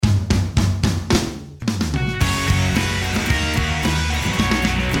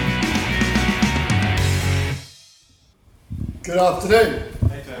Good afternoon.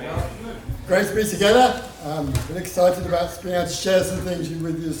 Hey, Tony. Great to be together. I'm really excited about being able to share some things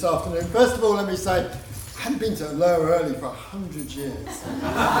with you this afternoon. First of all, let me say, I haven't been to Lower Early for 100 years.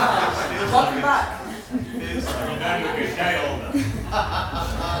 Welcome back.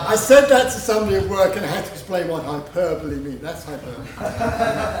 I said that to somebody at work and I had to explain what hyperbole means. That's hyperbole.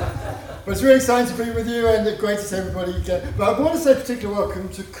 But it's really exciting to be with you and great to see everybody again. But I want to say a particular welcome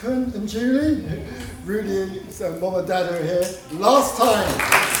to Kun and Julie. Rudy, so Mom and Dad are here. Last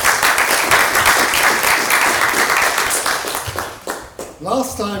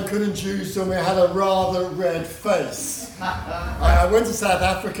time Kun and Julie saw me, I had a rather red face. I went to South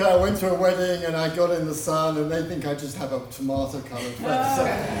Africa, I went to a wedding and I got in the sun and they think I just have a tomato coloured face. So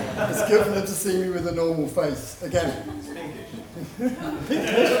it's good for them to see me with a normal face. Again.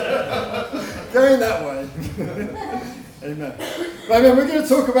 Going that way. Amen. Right, then we're going to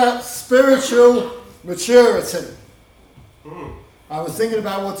talk about spiritual maturity. I was thinking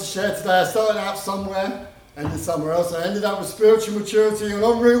about what to share today. I started out somewhere, ended somewhere else. I ended up with spiritual maturity, and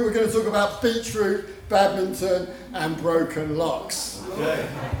en route we're going to talk about beetroot, badminton, and broken locks. Okay.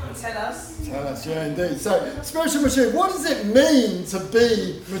 Tell us. Tell us, yeah, indeed. So, spiritual maturity. What does it mean to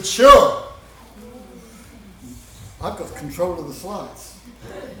be mature? I've got control of the slides.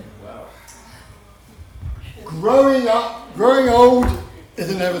 Wow. Growing old is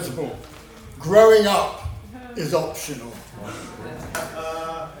inevitable. Growing up is optional.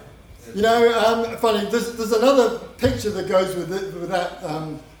 You know, funny, there's another picture that goes with it, with that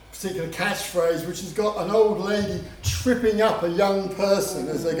particular catchphrase, which has got an old lady tripping up a young person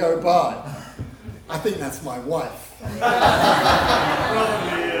as they go by. I think that's my wife.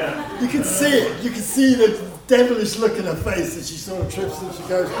 You can see it. You can see the devilish look in her face as she sort of trips as she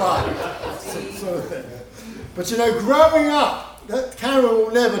goes by. Sort of thing. But you know, growing up, that Karen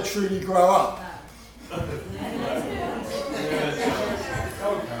will never truly grow up.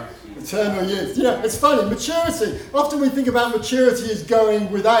 Eternal youth. You know, it's funny, maturity. Often we think about maturity as going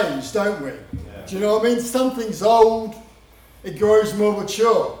with age, don't we? Yeah. Do you know what I mean? Something's old, it grows more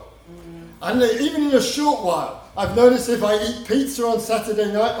mature. And even in a short while, I've noticed if I eat pizza on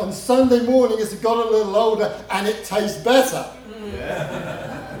Saturday night, on Sunday morning as it got a little older, and it tastes better.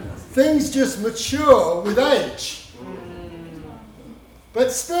 Yeah. Things just mature with age. But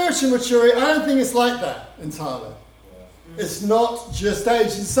spiritual maturity, I don't think it's like that entirely. It's not just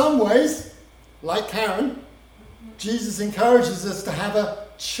age. In some ways, like Karen, Jesus encourages us to have a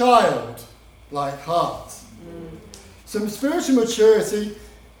child-like heart. So spiritual maturity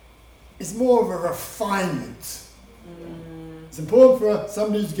is more of a refinement. It's important for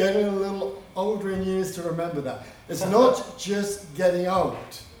somebody who's getting a little older in years to remember that. It's not just getting old.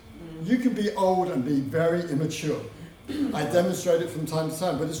 You can be old and be very immature. I demonstrate it from time to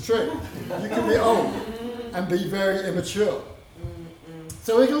time, but it's true. You can be old and be very immature.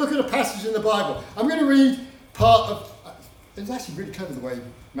 So we can look at a passage in the Bible. I'm going to read part of... It was actually really clever the way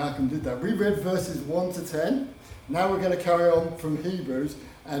Malcolm did that. We read verses 1 to 10. Now we're going to carry on from Hebrews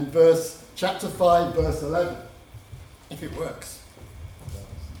and chapter 5, verse 11. If it works.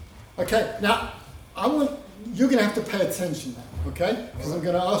 Okay, now you're going to have to pay attention now, okay? Because I'm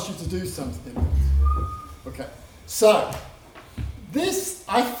going to ask you to do something. Okay, so... This,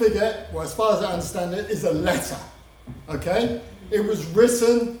 I figure, well, as far as I understand it, is a letter, okay? It was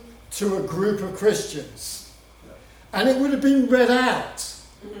written to a group of Christians. And it would have been read out.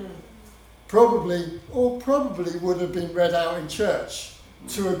 Probably would have been read out in church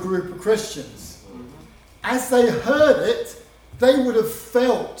to a group of Christians. As they heard it, they would have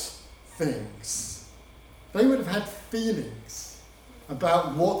felt things. They would have had feelings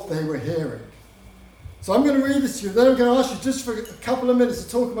about what they were hearing. So I'm going to read this to you, then I'm going to ask you just for a couple of minutes to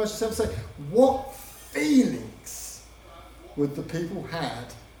talk about yourself and say, what feelings would the people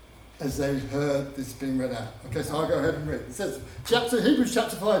had as they heard this being read out? Okay, so I'll go ahead and read. It says, Hebrews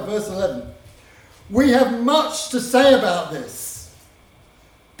chapter 5, verse 11. We have much to say about this,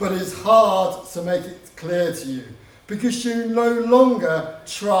 but it's hard to make it clear to you, because you no longer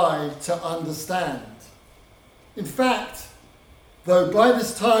try to understand. In fact, though by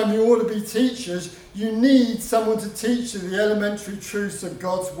this time you ought to be teachers, you need someone to teach you the elementary truths of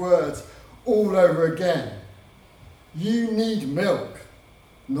God's word all over again. You need milk,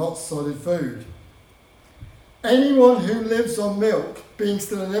 not solid food. Anyone who lives on milk, being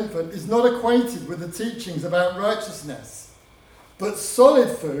still an infant, is not acquainted with the teachings about righteousness. But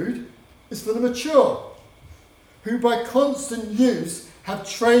solid food is for the mature, who by constant use have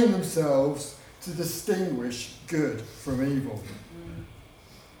trained themselves to distinguish good from evil.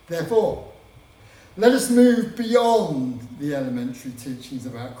 Therefore, Let us move beyond the elementary teachings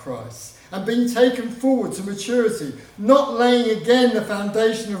about Christ and being taken forward to maturity, not laying again the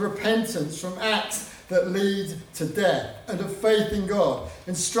foundation of repentance from acts that lead to death and of faith in God,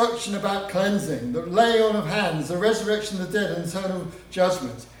 instruction about cleansing, the laying on of hands, the resurrection of the dead and eternal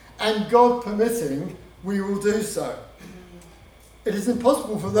judgment. And God permitting, we will do so. It is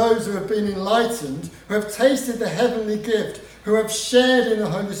impossible for those who have been enlightened, who have tasted the heavenly gift, who have shared in the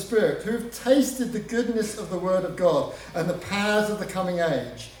Holy Spirit, who have tasted the goodness of the Word of God and the powers of the coming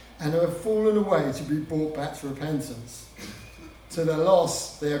age, and who have fallen away to be brought back to repentance. To their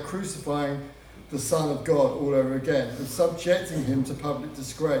loss, they are crucifying the Son of God all over again and subjecting him to public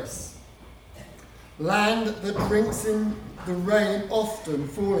disgrace. Land that drinks in the rain often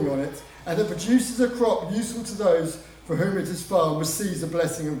falling on it, and that produces a crop useful to those for whom it is farmed, receives the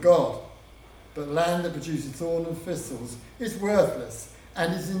blessing of God. But land that produces thorns and thistles is worthless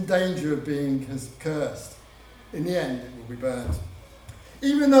and is in danger of being cursed. In the end, it will be burned.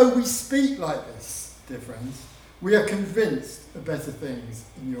 Even though we speak like this, dear friends, we are convinced of better things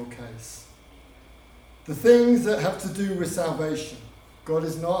in your case. The things that have to do with salvation. God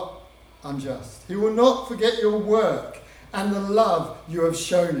is not unjust. He will not forget your work and the love you have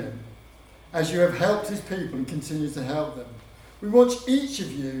shown him as you have helped his people and continue to help them. We want each of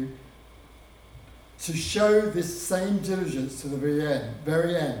you to show this same diligence to the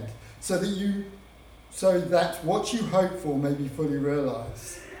very end, so that what you hope for may be fully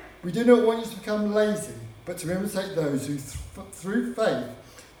realised. We do not want you to become lazy, but to imitate those who through faith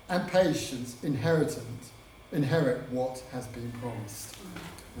and patience inherit what has been promised.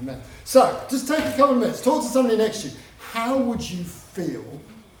 Amen. So, just take a couple of minutes, talk to somebody next to you. How would you feel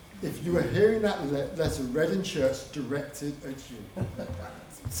if you were hearing that letter read in church directed at you?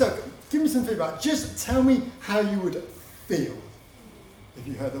 So, give me some feedback. Just tell me how you would feel if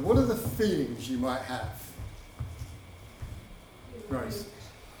you heard that. What are the feelings you might have? Rose.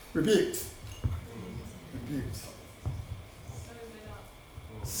 Rebuked. Rebuked.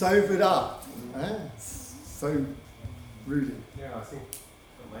 Sobered up. So rude. Yeah, I think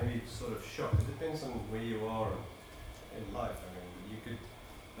maybe sort of shocked. It depends on where you are in life. I mean, you could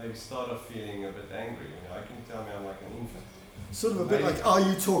maybe start off feeling a bit angry. You know, I can tell me I'm like an infant. Sort of a bit like, are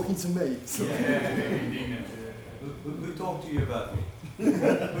you talking to me? Who talked to you about me?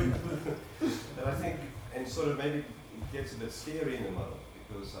 And I think, and sort of maybe it gets a bit scary in the middle,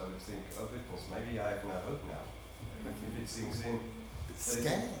 because I would think, oh goodness, maybe I have no hope now. If it sinks in.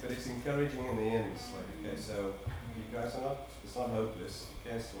 But it's encouraging in the end. It's like, okay, so you guys are not, it's not hopeless.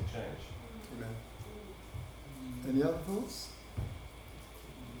 You can still change. Amen. Any other thoughts?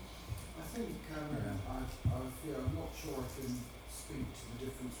 I think I feel, I'm not sure I can speak to the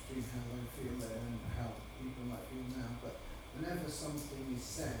difference between how they feel then and how people might feel now, but whenever something is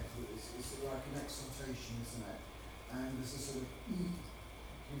said, it's like an exaltation, isn't it? And there's a sort of,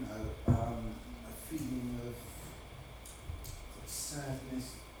 a feeling of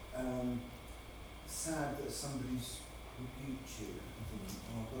sadness, sad that somebody's rebuked you.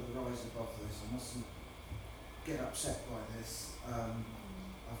 I've got to rise above this, I mustn't get upset by this.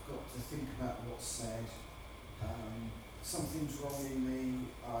 I've got to think about what's said. Something's wrong in me.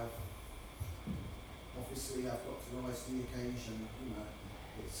 I've got to rise to the occasion.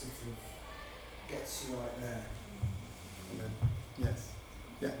 It sort of gets you right there. Yes.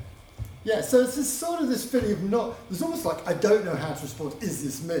 Yeah. Yeah. So it's this feeling of not. There's almost like I don't know how to respond. Is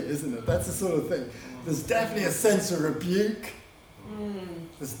this me? Isn't it? That's the sort of thing. There's definitely a sense of rebuke.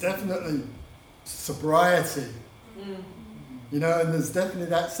 There's definitely sobriety. And there's definitely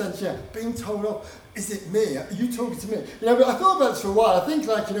that sense, being told off, is it me? Are you talking to me? But I thought about this for a while. I think,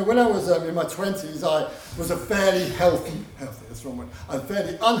 when I was in my 20s, I was a fairly that's the wrong word, a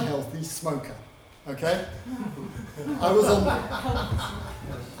fairly unhealthy smoker, okay? I was a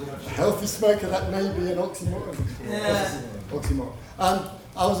healthy smoker, that may be an oxymoron. Oxymoron.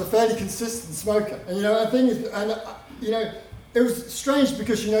 I was a fairly consistent smoker. And, the thing is, it was strange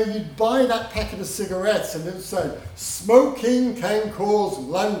because, you'd buy that packet of cigarettes and it would say, smoking can cause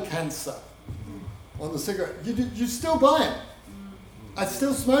lung cancer on the cigarette. You'd still buy it. I'd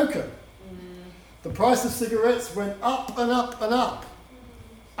still smoke it. The price of cigarettes went up and up and up.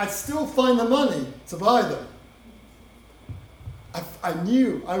 I'd still find the money to buy them. I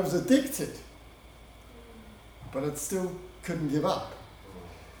knew I was addicted, but I still couldn't give up.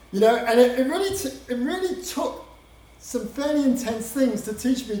 And it really took some fairly intense things to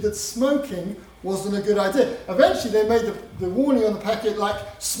teach me that smoking wasn't a good idea. Eventually they made the warning on the packet like,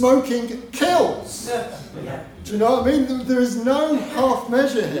 smoking kills. Do you know what I mean? There is no half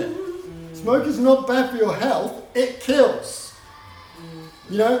measure here. Smoking's not bad for your health, it kills.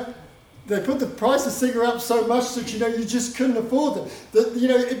 They put the price of cigarettes up so much that, you just couldn't afford them. That,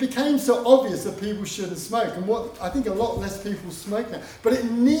 it became so obvious that people shouldn't smoke. And I think a lot less people smoke now. But it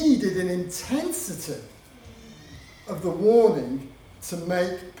needed an intensity of the warning to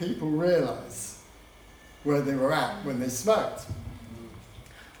make people realise where they were at when they smoked.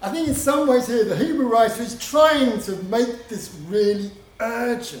 I think in some ways here, the Hebrew writer is trying to make this really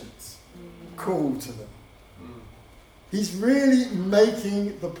urgent call to them. He's really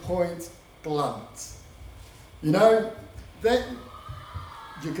making the point blunt. That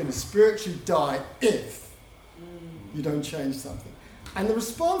you're going to spiritually die if you don't change something. And the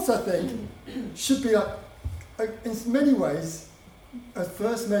response, I think, should be in many ways, at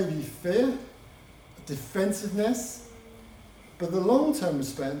first maybe fear, defensiveness, but the long-term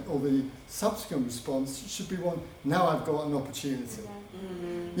response, or the subsequent response, should be one, now I've got an opportunity.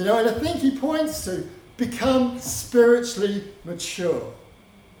 And I think he points to, become spiritually mature.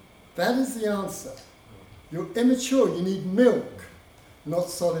 That is the answer. You're immature, you need milk, not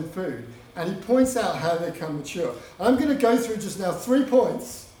solid food. And he points out how they become mature. I'm going to go through just now 3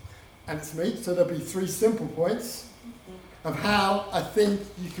 points, and it's me, so there'll be 3 simple points of how I think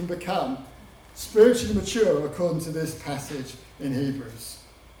you can become spiritually mature according to this passage in Hebrews.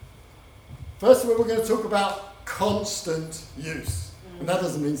 First of all, we're going to talk about constant use. And that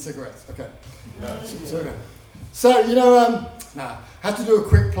doesn't mean cigarettes. Okay. So, I have to do a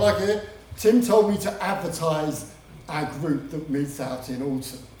quick plug here. Tim told me to advertise our group that meets out in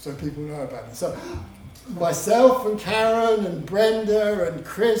autumn, so people know about it. So, myself and Karen and Brenda and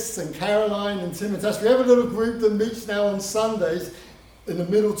Chris and Caroline and Tim and Tash, we have a little group that meets now on Sundays, in the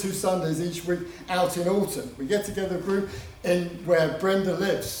middle 2 Sundays each week, out in Alton. We get together a group in where Brenda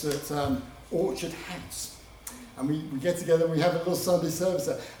lives, at Orchard House. And we get together and we have a little Sunday service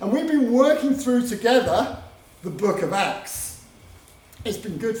there. And we've been working through together the book of Acts. It's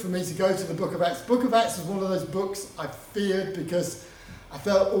been good for me to go to the book of Acts. Book of Acts is one of those books I feared because I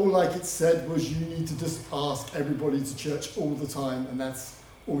felt all like it said was you need to just ask everybody to church all the time and that's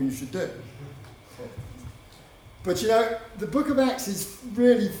all you should do. But the book of Acts is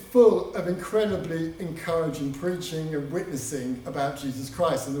really full of incredibly encouraging preaching and witnessing about Jesus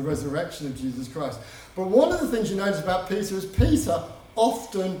Christ and the resurrection of Jesus Christ. But one of the things you notice about Peter is Peter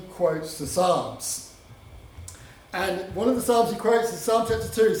often quotes the Psalms. And one of the Psalms he quotes is Psalm chapter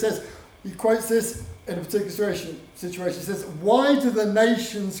 2. He quotes this in a particular situation. He says, "Why do the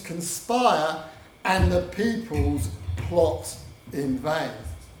nations conspire and the peoples plot in vain?"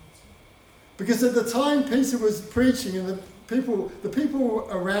 Because at the time Peter was preaching, and the people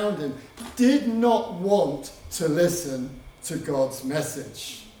around him did not want to listen to God's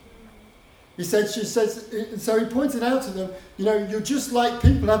message. So he pointed out to them, you're just like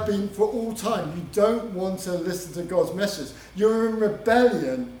people have been for all time. You don't want to listen to God's message. You're in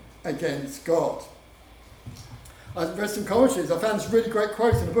rebellion against God. I read some commentaries. I found this really great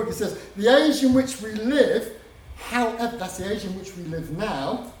quote in the book. It says, "The age in which we live, that's the age in which we live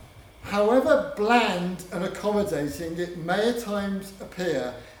now, however bland and accommodating it may at times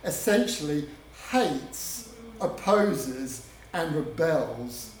appear, essentially hates, opposes, and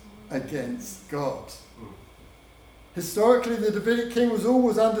rebels against God." Historically, the Davidic king was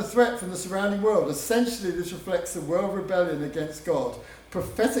always under threat from the surrounding world. Essentially, this reflects the world rebellion against God.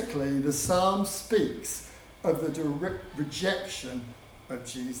 Prophetically, the psalm speaks of the direct rejection of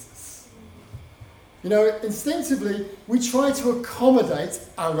Jesus. Instinctively, we try to accommodate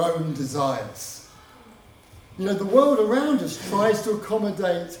our own desires. The world around us tries to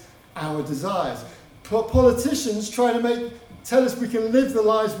accommodate our desires. Politicians try to tell us we can live the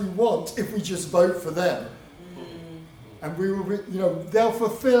lives we want if we just vote for them. And we will, they'll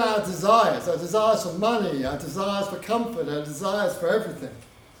fulfill our desires for money, our desires for comfort, our desires for everything.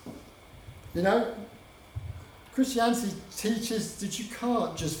 Christianity teaches that you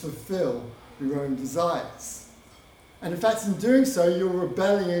can't just fulfill your own desires. And in fact, in doing so, you're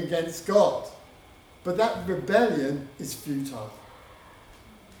rebelling against God. But that rebellion is futile.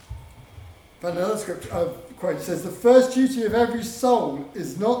 But another scripture quote says, "The first duty of every soul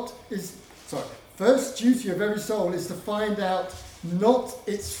is to find out not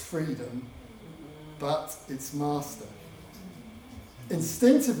its freedom, but its master."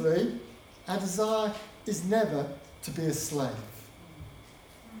 Instinctively, our desire is never to be a slave.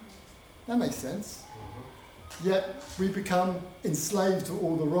 That makes sense. Yet we become enslaved to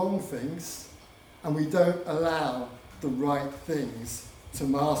all the wrong things, and we don't allow the right things to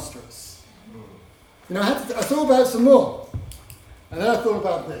master us. I thought about it some more, and then I thought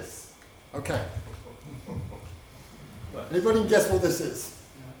about this. Okay. Anybody can guess what this is?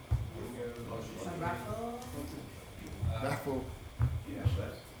 Some raffle. Raffle.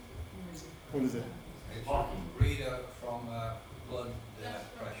 What is it? It's a reader from blood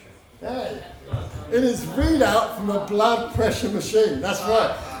pressure. Hey, it is readout from a blood pressure machine. That's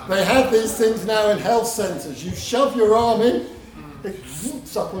right. They have these things now in health centres. You shove your arm in, it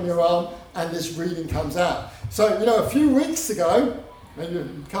whoops up on your arm, and this reading comes out. So, a few weeks ago, maybe a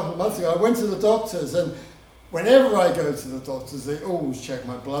couple of months ago, I went to the doctors, and whenever I go to the doctors, they always check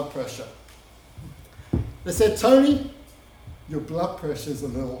my blood pressure. They said, Tony, your blood pressure is a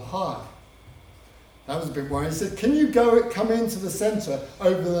little high. That was a bit worrying. He said, can you come into the centre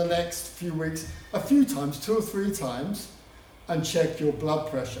over the next few weeks, a few times, 2 or 3 times, and check your blood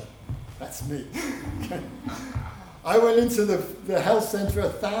pressure? That's me. I went into the health centre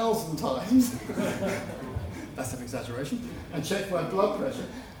 1,000 times. That's an exaggeration. And checked my blood pressure.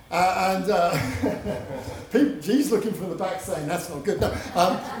 G's looking from the back saying, that's not good. No.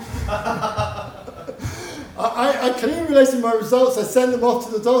 I clearly related my results. I sent them off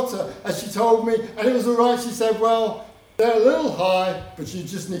to the doctor, and she told me, and it was all right. She said, well, they're a little high, but you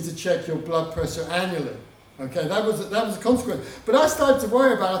just need to check your blood pressure annually. Okay, that was a consequence. But I started to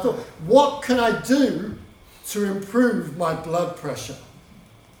worry about it. I thought, what can I do to improve my blood pressure?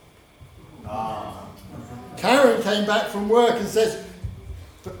 Karen came back from work and says,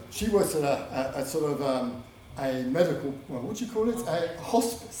 she works at a sort of a medical, well, what do you call it? A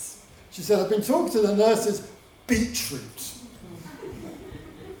hospice. She said, I've been talking to the nurses, beetroot.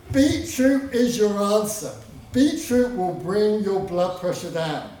 Beetroot is your answer. Beetroot will bring your blood pressure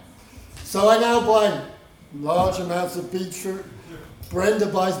down. So I now buy large amounts of beetroot. Brenda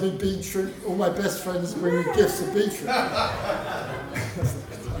buys me beetroot. All my best friends bring me gifts of beetroot.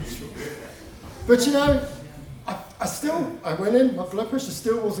 But I went in, my blood pressure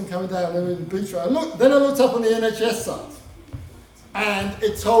still wasn't coming down with the beetroot. Then I looked up on the NHS site, and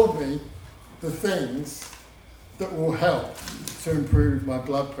it told me the things that will help to improve my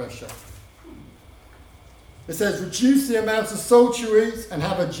blood pressure. It says, reduce the amount of salt you eat and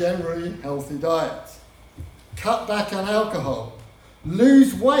have a generally healthy diet. Cut back on alcohol.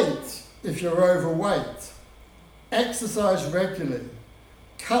 Lose weight if you're overweight. Exercise regularly.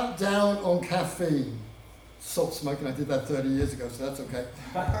 Cut down on caffeine. Stop smoking, I did that 30 years ago, so that's okay.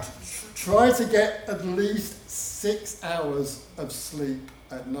 Try to get at least 6 hours of sleep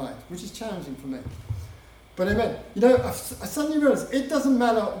at night, which is challenging for me. But amen. I suddenly realised it doesn't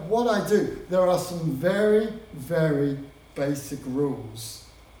matter what I do. There are some very, very basic rules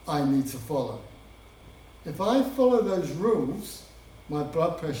I need to follow. If I follow those rules, my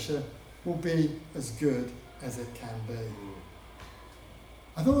blood pressure will be as good as it can be.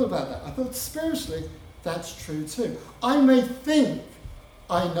 I thought about that. I thought spiritually, that's true too. I may think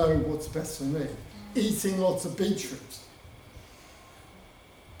I know what's best for me, eating lots of beetroot.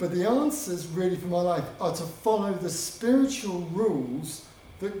 But the answers really for my life are to follow the spiritual rules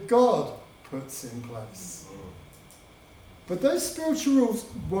that God puts in place. But those spiritual rules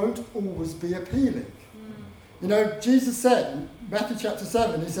won't always be appealing. Jesus said in Matthew chapter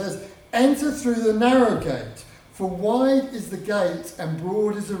 7, he says, enter through the narrow gate, for wide is the gate and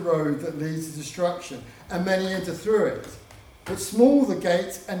broad is the road that leads to destruction, and many enter through it. But small the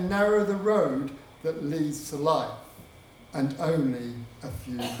gate and narrow the road that leads to life, and only a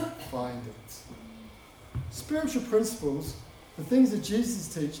few find it. Spiritual principles, the things that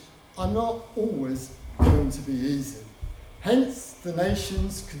Jesus teaches, are not always going to be easy. Hence, the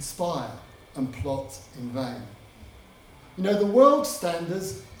nations conspire and plot in vain. The world's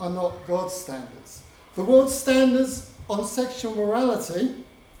standards are not God's standards. The world's standards on sexual morality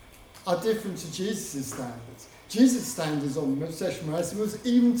are different to Jesus' standards. Jesus' standards on sexual morality was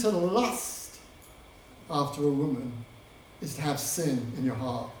even to lust after a woman is to have sin in your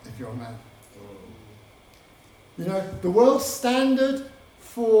heart if you're a man. The world's standard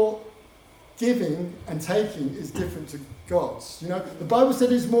for giving and taking is different to God's. The Bible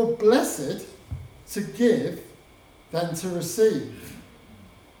said it's more blessed to give than to receive.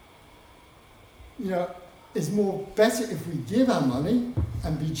 It's more better if we give our money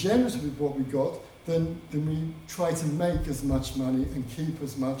and be generous with what we got than we try to make as much money and keep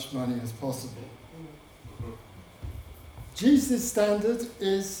as much money as possible. Jesus' standard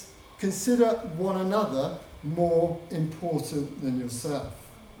is consider one another more important than yourself.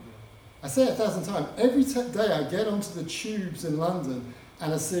 I say it 1,000 times. Every day I get onto the tubes in London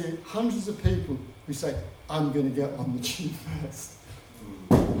and I see hundreds of people who say, I'm going to get on the tube first,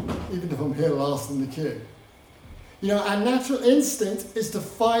 even if I'm here last in the queue. Our natural instinct is to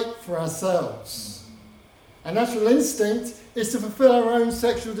fight for ourselves. Our natural instinct is to fulfill our own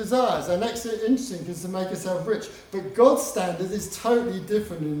sexual desires. Our natural instinct is to make ourselves rich. But God's standard is totally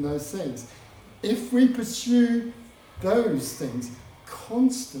different in those things. If we pursue those things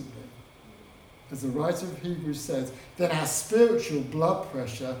constantly, as the writer of Hebrews says, then our spiritual blood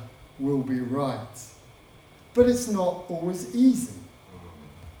pressure will be right. But it's not always easy.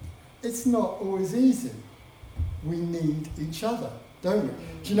 It's not always easy. We need each other, don't we?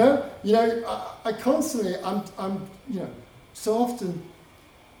 Do you know, I constantly, so often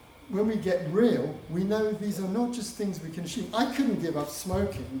when we get real, we know these are not just things we can achieve. I couldn't give up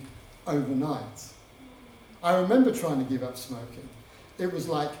smoking overnight. I remember trying to give up smoking. It was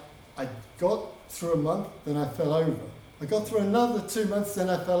like I got through a month, then I fell over. I got through another 2 months, then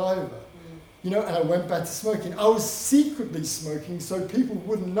I fell over. And I went back to smoking. I was secretly smoking so people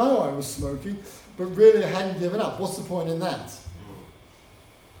wouldn't know I was smoking, but really I hadn't given up. What's the point in that?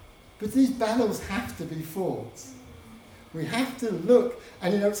 But these battles have to be fought. We have to look,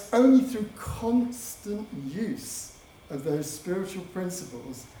 and it's only through constant use of those spiritual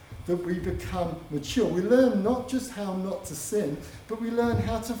principles that we become mature. We learn not just how not to sin, but we learn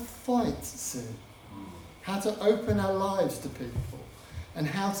how to fight sin, how to open our lives to people, and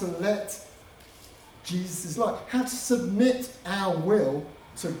how to let Jesus' life, how to submit our will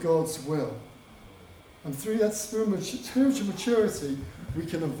to God's will. And through that spiritual maturity, we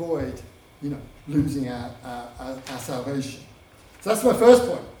can avoid, losing our salvation. So that's my first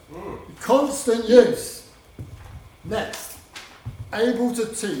point. Constant use. Next, able to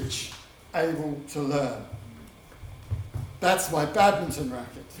teach, able to learn. That's my badminton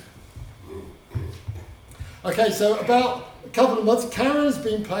racket. Okay, so about a couple of months, Karen's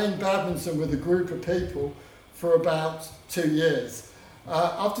been playing badminton with a group of people for about 2 years.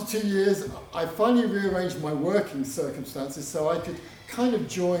 After 2 years, I finally rearranged my working circumstances so I could kind of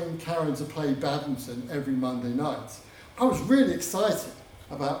join Karen to play badminton every Monday night. I was really excited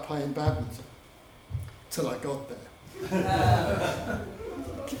about playing badminton till I got there.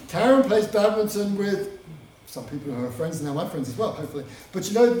 Karen plays badminton with some people who are friends, and now my friends as well, hopefully.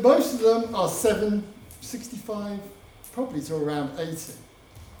 But most of them are 65, probably to around 80.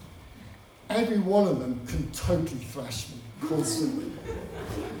 Every one of them can totally thrash me constantly.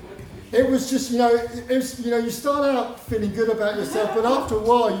 It was just, you start out feeling good about yourself, but after a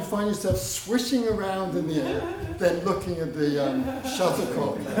while you find yourself swishing around in the air, then looking at the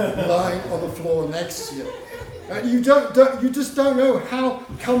shuttlecock lying on the floor next to you. And you just don't know how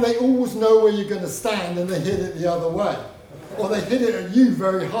come they always know where you're going to stand and they hit it the other way. Or they hit it at you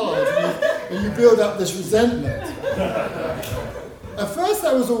very hard and you build up this resentment. At first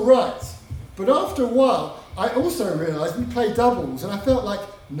that was all right, but after a while I also realised we play doubles and I felt like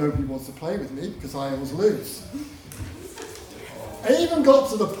nobody wants to play with me because I always lose. I even got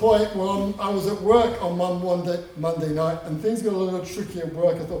to the point where I was at work on Monday night and things got a little tricky at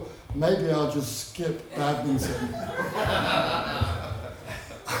work. I thought, maybe I'll just skip badminton.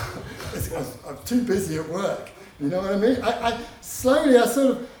 I'm too busy at work. You know what I mean?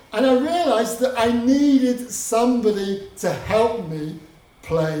 And I realised that I needed somebody to help me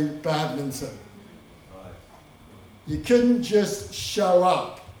play badminton. You couldn't just show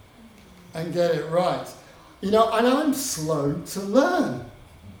up and get it right. And I'm slow to learn.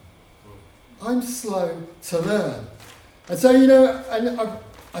 And so,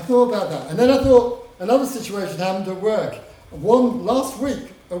 I thought about that. And then I thought another situation happened at work. Last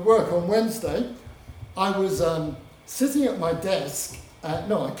week at work on Wednesday, I was sitting at my desk.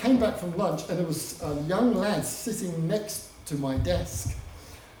 I came back from lunch and there was a young lad sitting next to my desk.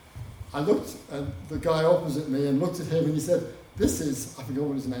 I looked at the guy opposite me and looked at him and he said, this is, I forgot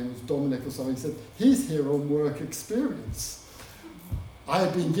what his name was, Dominic or something. He said, he's here on work experience. I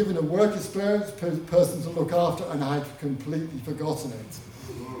had been given a work experience person to look after and I had completely forgotten it.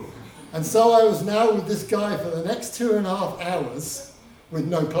 And so I was now with this guy for the next 2.5 hours with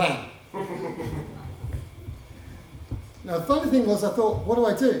no plan. Now, the funny thing was, I thought, what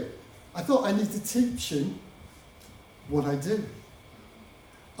do? I thought I need to teach him what I do.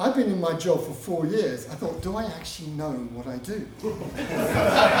 I've been in my job for 4 years. I thought, do I actually know what I do?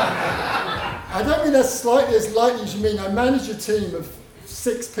 I don't mean that's slightly as lightly as you mean. I manage a team of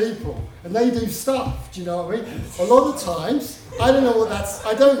 6 people, and they do stuff. Do you know what I mean? A lot of times, I don't know what that's.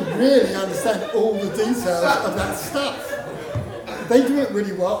 I don't really understand all the details of that stuff. They do it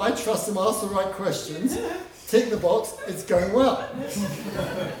really well. I trust them. Ask the right questions. Tick the box. It's going well.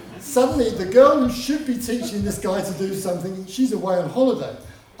 Suddenly, the girl who should be teaching this guy to do something, she's away on holiday.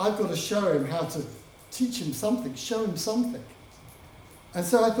 I've got to show him how to teach him something, show him something. And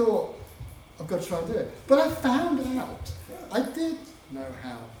so I thought, I've got to try and do it. But I found out I did know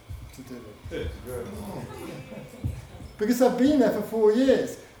how to do it. Because I've been there for 4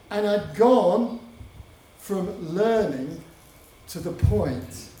 years and I'd gone from learning to the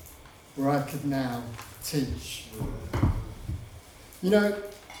point where I could now teach.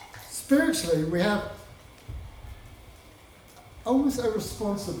 spiritually, we have almost a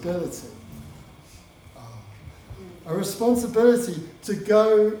responsibility. A responsibility to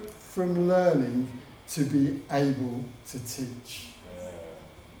go from learning to be able to teach.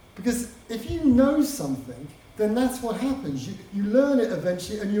 Because if you know something, then that's what happens. You learn it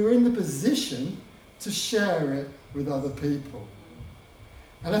eventually and you're in the position to share it with other people.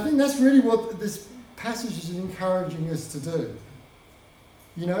 And I think that's really what this passage is encouraging us to do.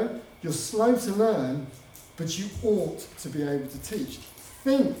 You know, you're slow to learn, but you ought to be able to teach.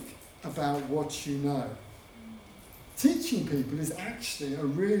 Think about what you know. Teaching people is actually a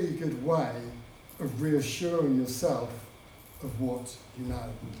really good way of reassuring yourself of what you know.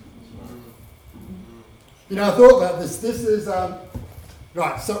 You know, I thought about this. This is,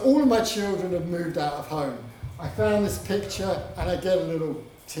 right, so all of my children have moved out of home. I found this picture and I get a little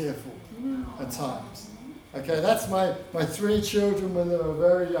tearful at times. Okay, that's my 3 children when they were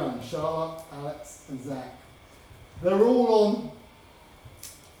very young, Charlotte, Alex and Zach. They're all on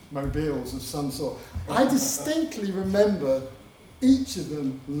mobiles of some sort. I distinctly remember each of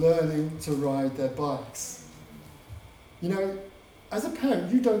them learning to ride their bikes. You know, as a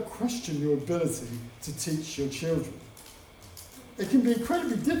parent, you don't question your ability to teach your children. It can be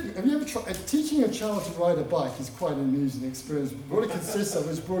incredibly difficult. Have you ever tried? Teaching a child to ride a bike is quite an amusing experience. What it consists of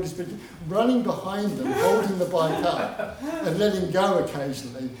is, broadly speaking, running behind them, holding the bike up, and letting go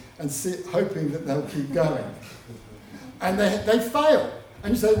occasionally, and hoping that they'll keep going. And they fail.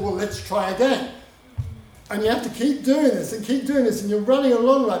 And you say, well, let's try again. And you have to keep doing this, and you're running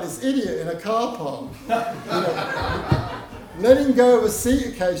along like this idiot in a car park. You know, letting go of a seat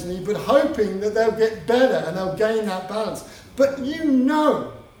occasionally, but hoping that they'll get better and they'll gain that balance. But you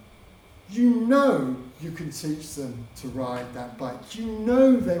know you can teach them to ride that bike. You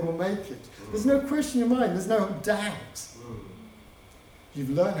know they will make it. There's no question in your mind, there's no doubt. You've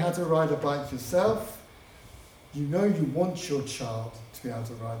learned how to ride a bike yourself. You know you want your child to be able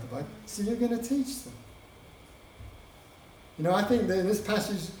to ride the bike, so you're going to teach them. You know, I think that in this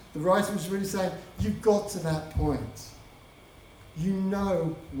passage, the writer was really saying, you've got to that point. You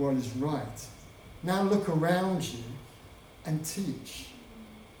know what is right. Now look around you and teach.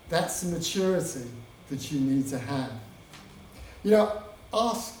 That's the maturity that you need to have. You know,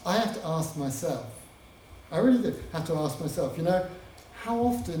 I have to ask myself, I really do have to ask myself, you know, how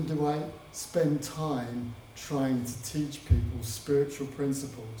often do I spend time trying to teach people spiritual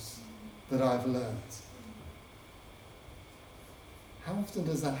principles that I've learned? How often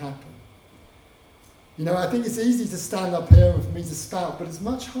does that happen? You know, I think it's easy to stand up here and for me to spout, but it's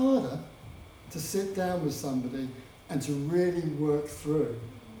much harder to sit down with somebody and to really work through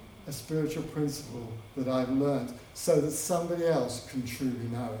a spiritual principle that I've learned so that somebody else can truly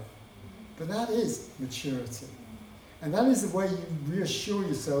know it. But that is maturity. And that is the way you reassure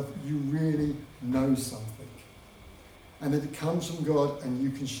yourself you really know something. And that it comes from God and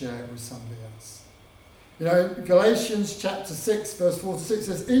you can share it with somebody else. You know, Galatians chapter 6, verse 4 to 6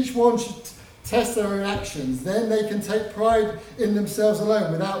 says, each one should test their own actions. Then they can take pride in themselves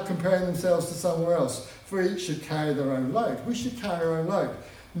alone without comparing themselves to somewhere else. For each should carry their own load. We should carry our own load.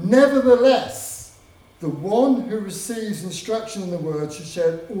 Nevertheless, the one who receives instruction in the word should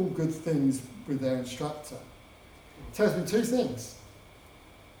share all good things with their instructor. It tells me 2 things.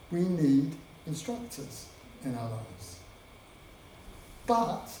 We need instructors in our lives.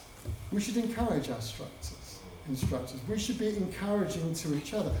 But we should encourage our instructors. We should be encouraging to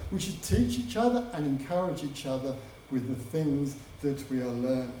each other. We should teach each other and encourage each other with the things that we are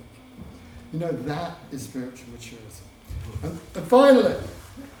learning. You know, that is spiritual maturity. And finally,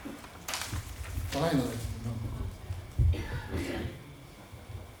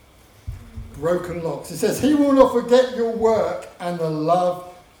 broken locks. It says, he will not forget your work and the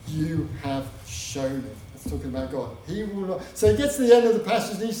love you have shown him. It's talking about God. He will not. So he gets to the end of the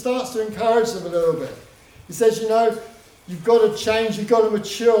passage and he starts to encourage them a little bit. He says, you know, you've got to change, you've got to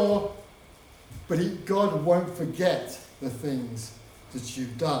mature, but God won't forget the things that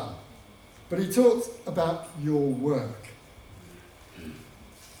you've done. But he talks about your work.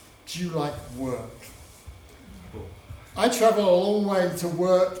 Do you like work? I travel a long way to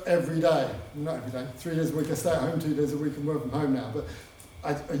work every day. Not every day, 3 days a week. I stay at home 2 days a week and work from home now. But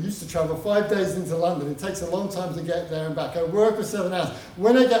I used to travel 5 days into London. It takes a long time to get there and back. I work for 7 hours.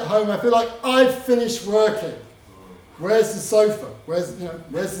 When I get home, I feel like I've finished working. Where's the sofa? Where's the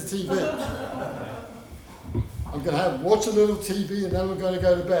TV? I'm going to watch a little TV and then I'm going to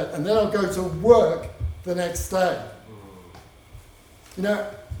go to bed. And then I'll go to work the next day. You know,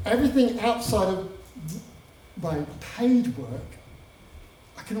 everything outside of my paid work,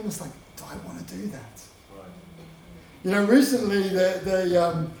 I can almost do I want to do that? You know, recently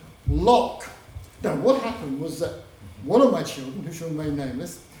lock. Now, what happened was that one of my children, who shall remain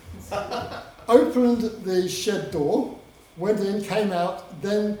nameless, opened the shed door, went in, came out,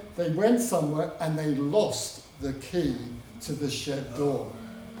 then they went somewhere and they lost the key to the shed door.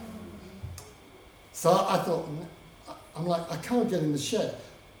 So I thought, I'm like, I can't get in the shed.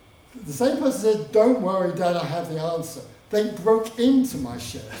 The same person said, don't worry, Dad, I have the answer. They broke into my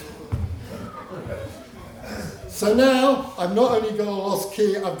shed. So now I've not only got a lost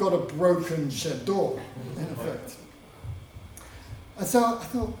key, I've got a broken shed door, in effect. And so I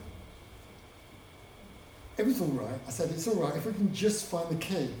thought, it was all right. I said, it's all right if we can just find the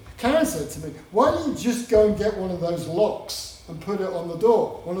key. Karen said to me, why don't you just go and get one of those locks and put it on the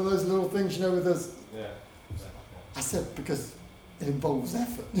door? One of those little things, you know, with those... Yeah. I said, because it involves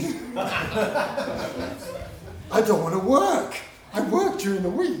effort. I don't want to work. I work during the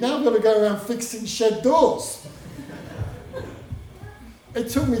week. Now I've got to go around fixing shed doors. It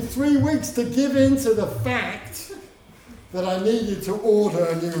took me 3 weeks to give in to the fact that I needed to order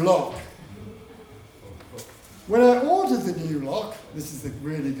a new lock. When I ordered the new lock, this is the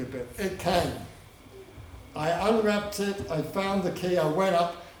really good bit, it came. I unwrapped it, I found the key, I went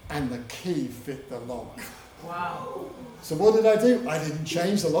up, and the key fit the lock. Wow. So what did I do? I didn't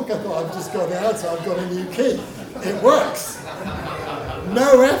change the lock. I thought I've just got it out, so I've got a new key. It works.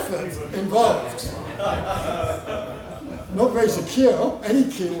 No effort involved. Not very secure. Any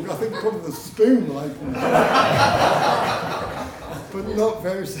key, I think probably the spoon will open it. But not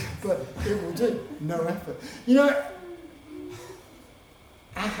very, but it will do. No effort. You know,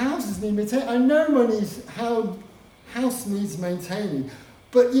 our houses need maintaining. I know how house needs maintaining,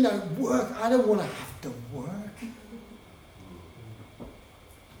 but you know, work. I don't want to have to work.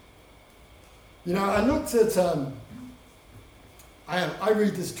 You know, I looked at. I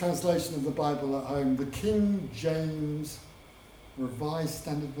read this translation of the Bible at home, the King James Revised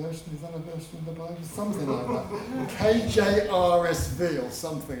Standard Version. Is that a version of the Bible? Something like that. KJRSV or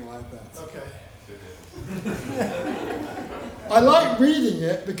something like that. Okay. I like reading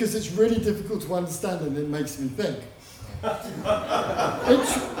it because it's really difficult to understand and it makes me think.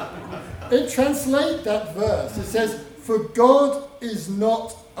 It translates that verse. It says, "For God is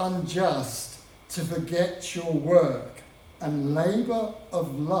not unjust to forget your work and labour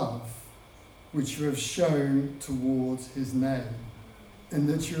of love which you have shown towards his name, in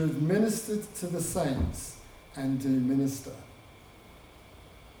that you have ministered to the saints and do minister."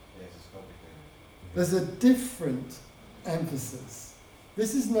 Yes, it's complicated. There's a different emphasis.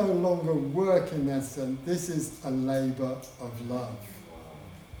 This is no longer work in that sense. This is a labour of love.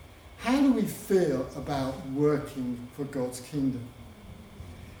 How do we feel about working for God's kingdom?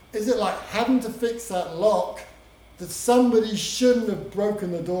 Is it like having to fix that lock that somebody shouldn't have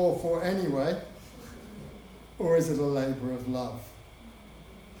broken the door for anyway? Or is it a labour of love?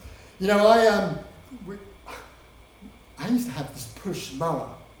 You know, I used to have this push mower.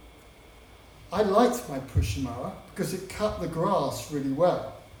 I liked my push mower because it cut the grass really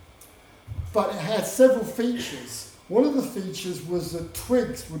well. But it had several features. One of the features was that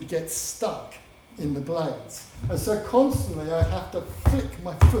twigs would get stuck in the blades. And so constantly I'd have to flick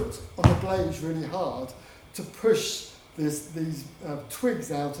my foot on the blades really hard to push these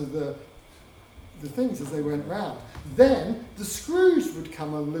twigs out of the things as they went round. Then the screws would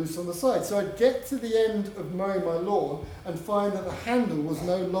come unloose on the side. So I'd get to the end of mowing my lawn and find that the handle was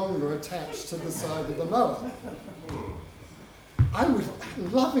no longer attached to the side of the mower. I would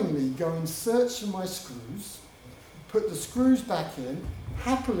lovingly go and search for my screws, put the screws back in,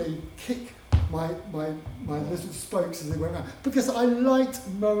 happily kick my little spokes as they went round, because I liked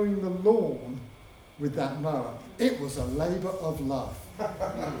mowing the lawn with that mower. It was a labour of love.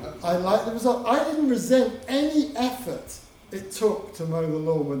 I liked the result. I didn't resent any effort it took to mow the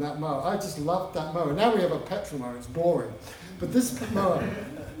lawn with that mower. I just loved that mower. Now we have a petrol mower, it's boring. But this mower,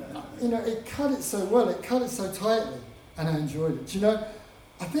 you know, it cut it so well, it cut it so tightly, and I enjoyed it. You know,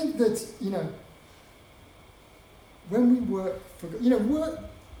 I think that, you know, when we work for, you know,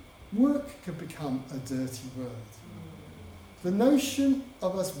 work could become a dirty word. The notion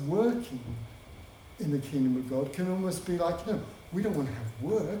of us working in the kingdom of God can almost be like, you know, we don't want to have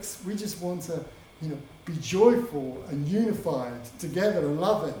works. We just want to, you know, be joyful and unified together and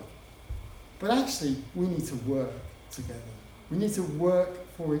loving. But actually, we need to work together. We need to work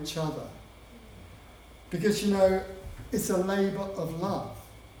for each other. Because, you know, it's a labour of love.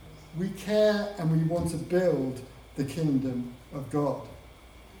 We care and we want to build the kingdom of God.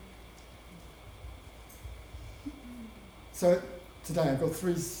 So today I've got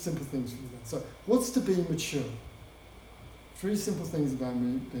 3 simple things for you. So what's to be mature? 3 simple things about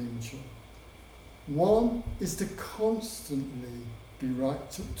being mature. 1 is to constantly be right,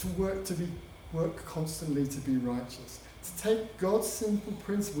 to work constantly to be righteous, to take God's simple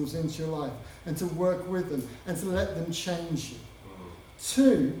principles into your life and to work with them and to let them change you.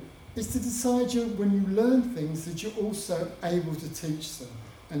 2 is to decide when you learn things that you're also able to teach them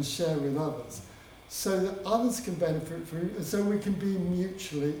and share with others so that others can benefit from it and so we can be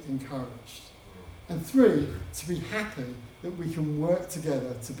mutually encouraged. And 3, to be happy that we can work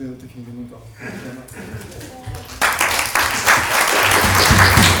together to build the kingdom of God. Thank you very much.